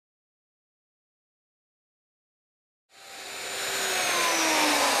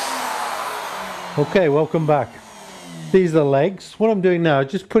Okay, welcome back. These are the legs. What I'm doing now is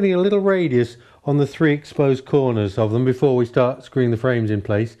just putting a little radius on the 3 exposed corners of them before we start screwing the frames in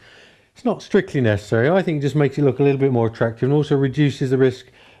place. It's not strictly necessary. I think it just makes it look a little bit more attractive and also reduces the risk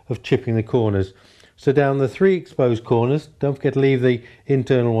of chipping the corners. So down the 3 exposed corners, don't forget to leave the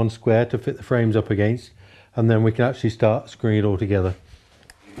internal one square to fit the frames up against, and then we can actually start screwing it all together.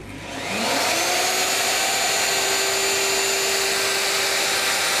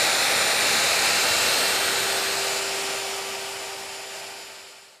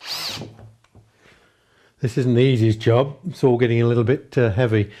 This isn't the easiest job, it's all getting a little bit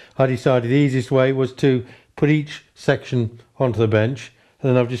heavy. I decided the easiest way was to put each section onto the bench, and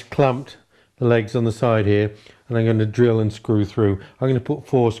then I've just clamped the legs on the side here, and I'm going to drill and screw through. I'm going to put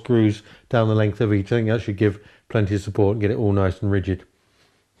 4 screws down the length of each. I think that should give plenty of support and get it all nice and rigid.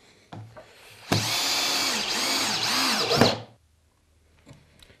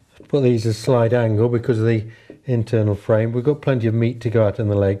 Put these at a slight angle because of the internal frame. We've got plenty of meat to go out in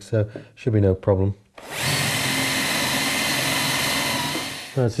the legs, so should be no problem.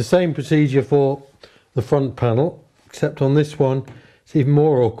 Now it's the same procedure for the front panel, except on this one it's even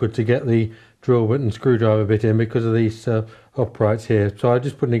more awkward to get the drill bit and screwdriver bit in because of these uprights here. So I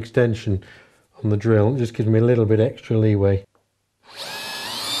just put an extension on the drill. It just gives me a little bit extra leeway.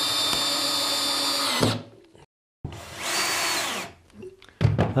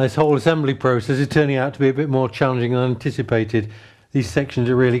 This whole assembly process is turning out to be a bit more challenging than anticipated. These sections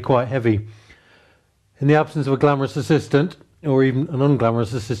are really quite heavy. In the absence of a glamorous assistant, or even an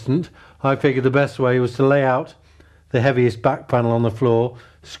unglamorous assistant, I figured the best way was to lay out the heaviest back panel on the floor,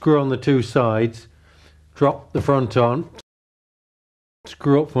 screw on the 2 sides, drop the front on,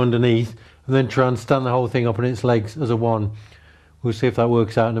 screw up from underneath, and then try and stand the whole thing up on its legs as a one. We'll see if that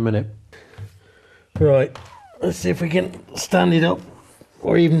works out in a minute. Right, let's see if we can stand it up,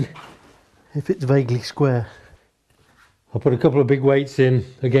 or even if it's vaguely square. I'll put a couple of big weights in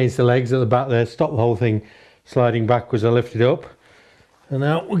against the legs at the back there, stop the whole thing sliding backwards. I lift it up, and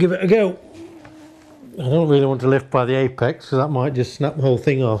now we'll give it a go. I don't really want to lift by the apex because that might just snap the whole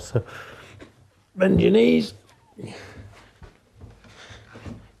thing off, so bend your knees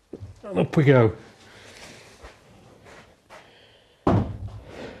and up we go.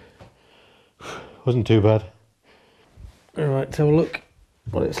 Wasn't too bad. Alright, let's have a look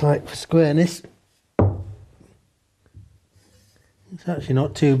what it's like for squareness. It's actually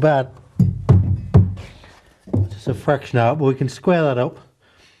not too bad. Just a fraction out, but we can square that up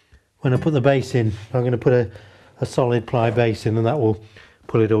when I put the base in. I'm going to put a solid ply base in, and that will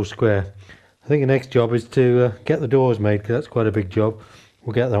pull it all square. I think the next job is to get the doors made, because that's quite a big job.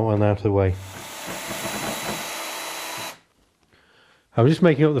 We'll get that one out of the way. I'm just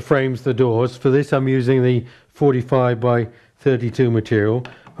making up the frames for the doors. For this I'm using the 45 by 32 material.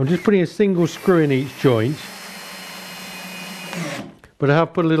 I'm just putting a single screw in each joint, but I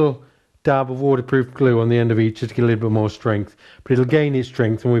have put a little dab of waterproof glue on the end of each just to get a little bit more strength, but it'll gain its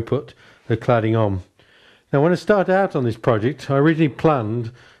strength when we put the cladding on. Now when I started out on this project, I originally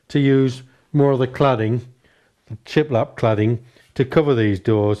planned to use more of the cladding, the shiplap cladding, to cover these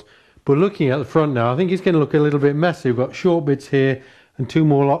doors, but looking at the front now I think it's going to look a little bit messy. We've got short bits here and 2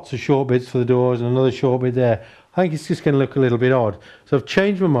 more lots of short bits for the doors and another short bit there. I think it's just going to look a little bit odd, so I've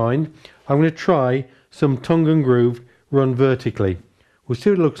changed my mind. I'm going to try some tongue and groove run vertically. We'll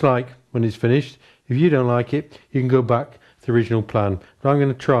see what it looks like when it's finished. If you don't like it, you can go back to the original plan, but I'm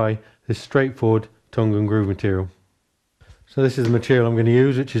going to try this straightforward tongue and groove material. So this is the material I'm going to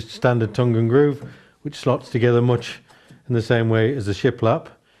use, which is standard tongue and groove, which slots together much in the same way as the shiplap.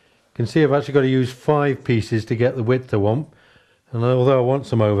 You can see I've actually got to use 5 pieces to get the width I want, and although I want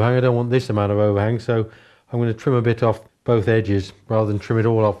some overhang, I don't want this amount of overhang, so I'm going to trim a bit off both edges rather than trim it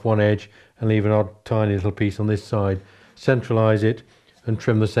all off one edge and leave an odd tiny little piece on this side. Centralise it and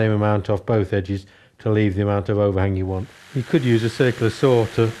trim the same amount off both edges to leave the amount of overhang you want. You could use a circular saw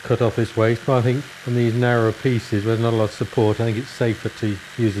to cut off this waste, but I think on these narrower pieces where there's not a lot of support, I think it's safer to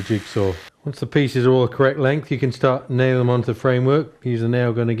use a jigsaw. Once the pieces are all the correct length, you can start nailing them onto the framework. Use the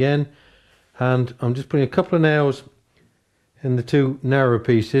nail gun again, and I'm just putting a couple of nails in the 2 narrower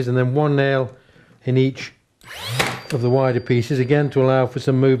pieces and then 1 nail in each of the wider pieces, again to allow for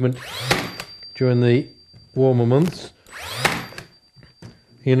some movement during the warmer months.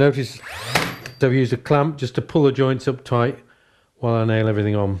 You notice I've used a clamp just to pull the joints up tight while I nail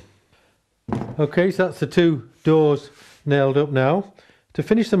everything on. Okay, so that's the 2 doors nailed up now. To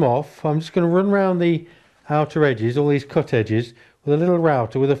finish them off, I'm just going to run around the outer edges, all these cut edges, with a little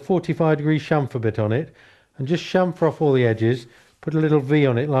router with a 45-degree chamfer bit on it, and just chamfer off all the edges, put a little V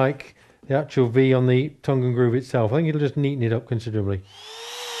on it like the actual V on the tongue and groove itself. I think it'll just neaten it up considerably.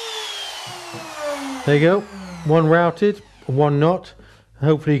 There you go, one routed, one not.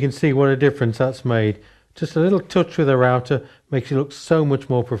 Hopefully you can see what a difference that's made. Just a little touch with a router makes it look so much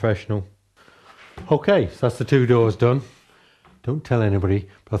more professional. Okay, so that's the two doors done. Don't tell anybody,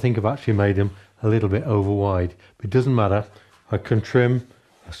 but I think I've actually made them a little bit over wide. But it doesn't matter. I can trim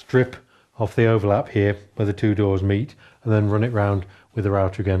a strip off the overlap here where the two doors meet and then run it round with the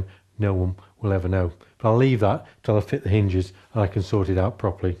router again. No one will ever know. But I'll leave that till I fit the hinges and I can sort it out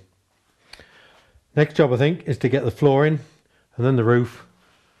properly. Next job I think is to get the floor in and then the roof,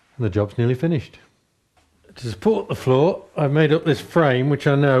 and the job's nearly finished. To support the floor I've made up this frame which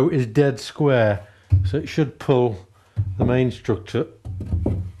I know is dead square, so it should pull the main structure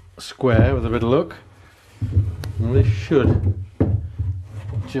square with a bit of luck, and this should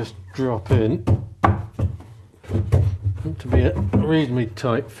just drop in to be a reasonably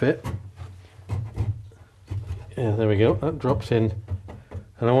tight fit. Yeah, there we go, that drops in,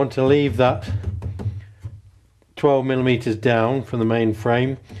 and I want to leave that 12mm down from the main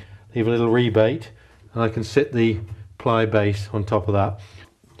frame, leave a little rebate, and I can sit the ply base on top of that.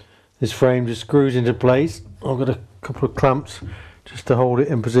 This frame just screws into place. I've got a couple of clamps just to hold it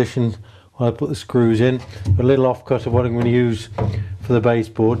in position while I put the screws in. A little offcut of what I'm going to use for the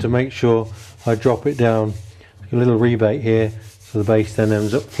baseboard to make sure I drop it down. A little rebate here so the base then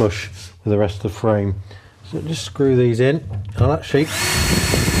ends up flush with the rest of the frame. So just screw these in. I'll actually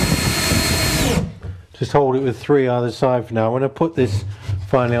just hold it with three either side for now. When I put this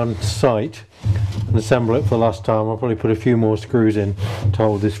finally on site and assemble it for the last time, I'll probably put a few more screws in to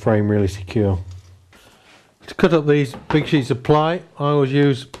hold this frame really secure. To cut up these big sheets of ply, I always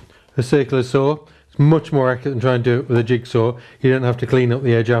use a circular saw. It's much more accurate than trying to do it with a jigsaw. You don't have to clean up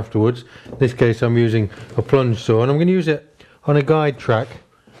the edge afterwards. In this case I'm using a plunge saw, and I'm going to use it on a guide track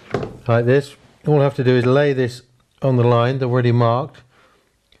like this. All I have to do is lay this on the line they're already marked.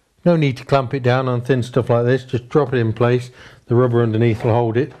 No need to clamp it down on thin stuff like this, just drop it in place. The rubber underneath will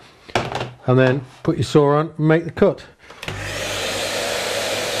hold it, and then put your saw on and make the cut.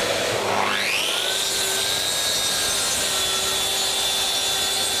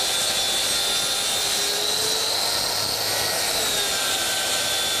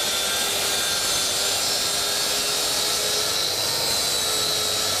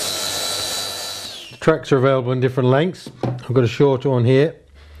 The tracks are available in different lengths. I've got a shorter one here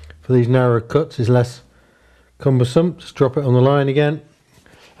for these narrow cuts, is less cumbersome. Just drop it on the line again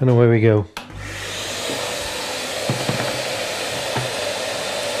and away we go.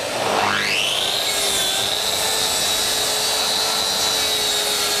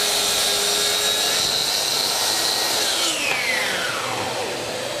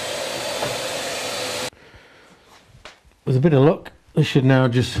 With a bit of luck this should now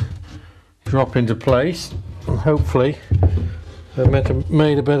just drop into place, and hopefully I've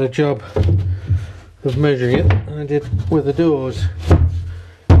made a better job of measuring it than I did with the doors.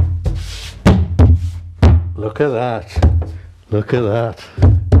 Look at that, look at that.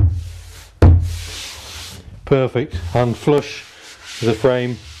 Perfect, and flush with the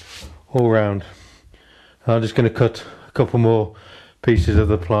frame all round. I'm just going to cut a couple more pieces of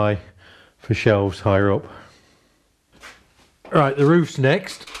the ply for shelves higher up. Right, the roof's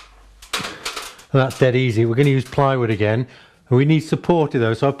next, and that's dead easy. We're going to use plywood again, and we need support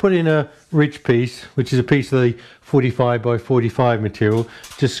though, so I've put in a ridge piece, which is a piece of the 45 by 45 material,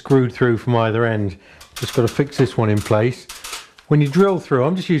 just screwed through from either end. Just got to fix this one in place. When you drill through,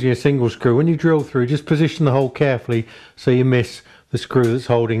 I'm just using a single screw, when you drill through just position the hole carefully so you miss the screw that's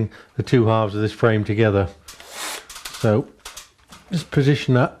holding the two halves of this frame together. So just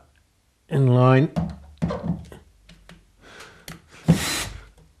position that in line,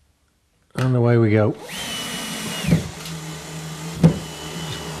 and away we go.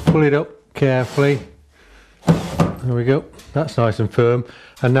 Just pull it up carefully. There we go, that's nice and firm.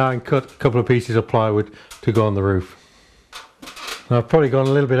 And now I can cut a couple of pieces of plywood to go on the roof. Now I've probably gone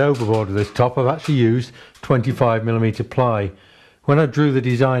a little bit overboard with this top. I've actually used 25mm ply. When I drew the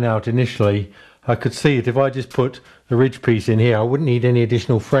design out initially, I could see that if I just put the ridge piece in here, I wouldn't need any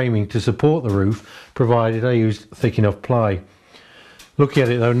additional framing to support the roof, provided I used thick enough ply. Looking at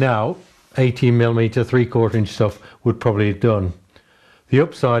it though now, 18mm 3/4 inch stuff would probably have done. The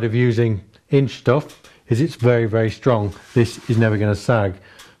upside of using inch stuff is it's very, very strong. This is never going to sag.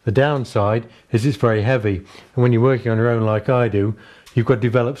 The downside is it's very heavy, and when you're working on your own like I do, you've got to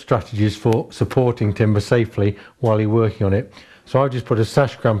develop strategies for supporting timber safely while you're working on it. So I've just put a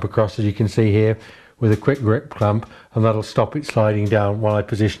sash clamp across, as you can see here, with a quick grip clamp, and that'll stop it sliding down while I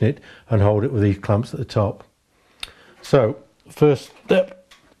position it and hold it with these clamps at the top. So first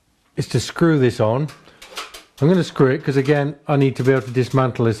step is to screw this on. I'm going to screw it because again I need to be able to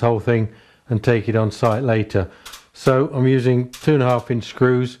dismantle this whole thing and take it on site later. So I'm using 2.5-inch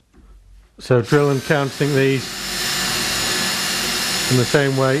screws. So drill and counting these in the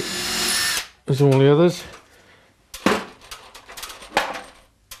same way as all the others.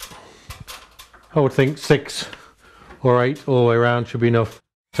 I would think 6 or 8 all the way around should be enough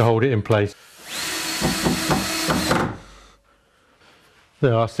to hold it in place.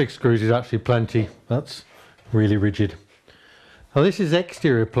 There are 6 screws is actually plenty. That's really rigid. Now this is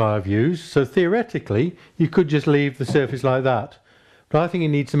exterior ply I've used, so theoretically you could just leave the surface like that. But I think it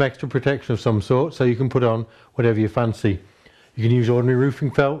needs some extra protection of some sort, so you can put on whatever you fancy. You can use ordinary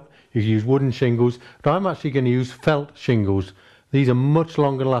roofing felt, you can use wooden shingles, but I'm actually going to use felt shingles. These are much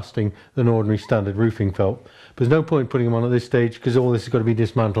longer lasting than ordinary standard roofing felt. But there's no point putting them on at this stage because all this has got to be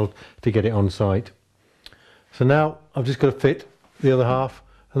dismantled to get it on site. So now I've just got to fit the other half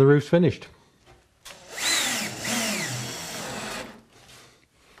and the roof's finished.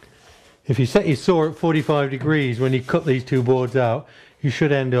 If you set your saw at 45 degrees when you cut these 2 boards out, you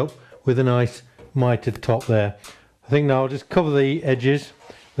should end up with a nice mitered top there. I think now I'll just cover the edges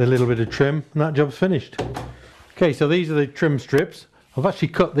with a little bit of trim and that job's finished. Okay, so these are the trim strips. I've actually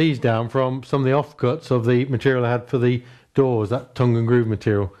cut these down from some of the offcuts of the material I had for the doors, that tongue and groove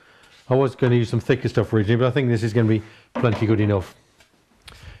material. I was going to use some thicker stuff originally, but I think this is going to be plenty good enough.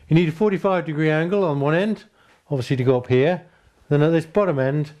 You need a 45-degree angle on one end, obviously to go up here. Then at this bottom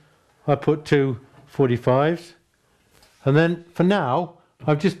end, I put 2 45s. And then for now,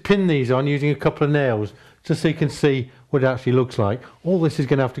 I've just pinned these on using a couple of nails, just so you can see what it actually looks like. All this is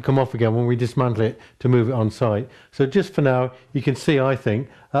going to have to come off again when we dismantle it to move it on site. So just for now, you can see, I think,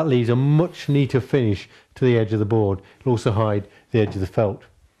 that leaves a much neater finish to the edge of the board. It'll also hide the edge of the felt.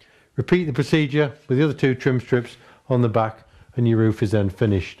 Repeat the procedure with the other 2 trim strips on the back and your roof is then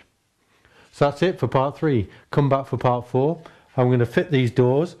finished. So that's it for part 3. Come back for part 4. I'm going to fit these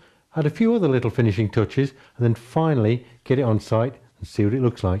doors, add a few other little finishing touches, and then finally get it on site and see what it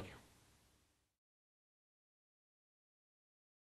looks like.